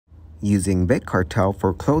Using Big Cartel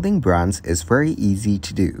for clothing brands is very easy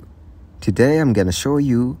to do. Today I'm going to show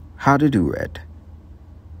you how to do it.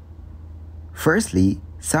 Firstly,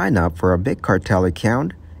 sign up for a Big Cartel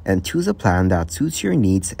account and choose a plan that suits your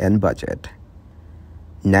needs and budget.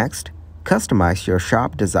 Next, customize your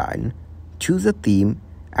shop design, choose a theme,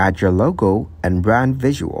 add your logo and brand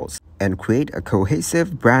visuals, and create a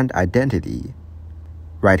cohesive brand identity.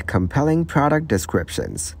 Write compelling product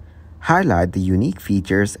descriptions. Highlight the unique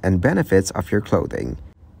features and benefits of your clothing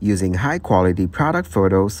using high-quality product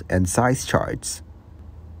photos and size charts.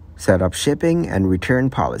 Set up shipping and return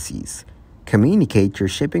policies. Communicate your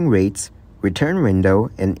shipping rates, return window,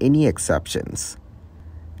 and any exceptions.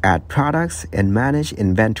 Add products and manage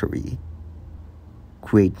inventory.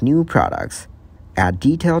 Create new products. Add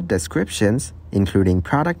detailed descriptions, including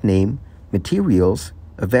product name, materials,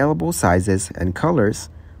 available sizes and colors,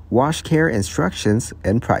 wash care instructions,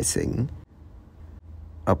 and pricing.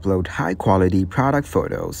 Upload high-quality product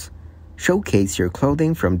photos. Showcase your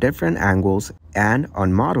clothing from different angles and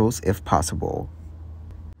on models if possible.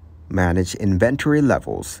 Manage inventory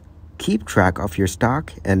levels. Keep track of your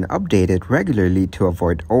stock and update it regularly to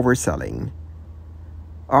avoid overselling.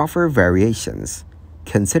 Offer variations.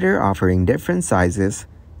 Consider offering different sizes,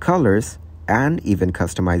 colors, and even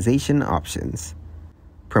customization options.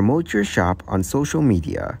 Promote your shop on social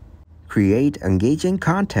media. Create engaging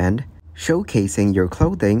content, showcasing your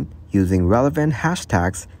clothing using relevant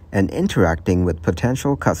hashtags and interacting with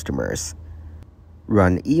potential customers.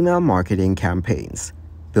 Run email marketing campaigns.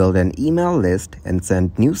 Build an email list and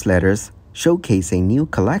send newsletters showcasing new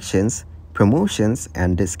collections, promotions,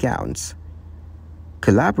 and discounts.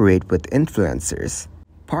 Collaborate with influencers.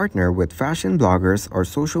 Partner with fashion bloggers or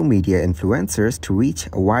social media influencers to reach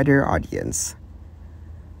a wider audience.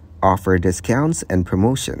 Offer discounts and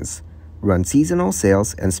promotions. Run seasonal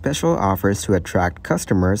sales and special offers to attract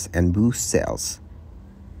customers and boost sales.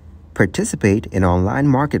 Participate in online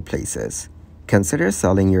marketplaces. Consider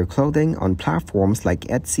selling your clothing on platforms like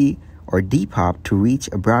Etsy or Depop to reach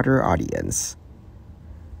a broader audience.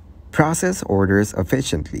 Process orders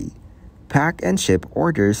efficiently. Pack and ship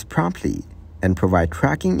orders promptly and provide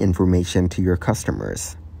tracking information to your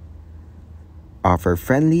customers. Offer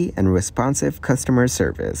friendly and responsive customer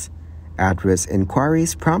service. Address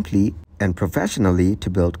inquiries promptly and professionally to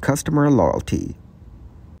build customer loyalty.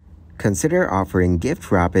 Consider offering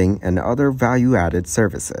gift wrapping and other value-added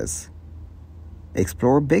services.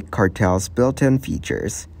 Explore Big Cartel's built-in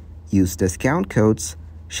features. Use discount codes,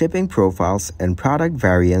 shipping profiles, and product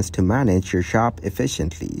variants to manage your shop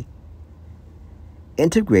efficiently.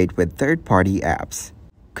 Integrate with third-party apps.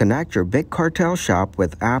 Connect your Big Cartel shop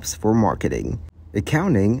with apps for marketing,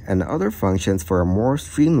 accounting, and other functions for a more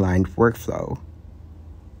streamlined workflow.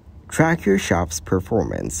 Track your shop's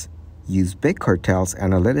performance. Use Big Cartel's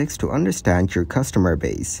analytics to understand your customer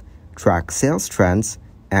base, track sales trends,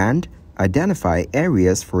 and identify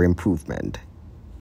areas for improvement.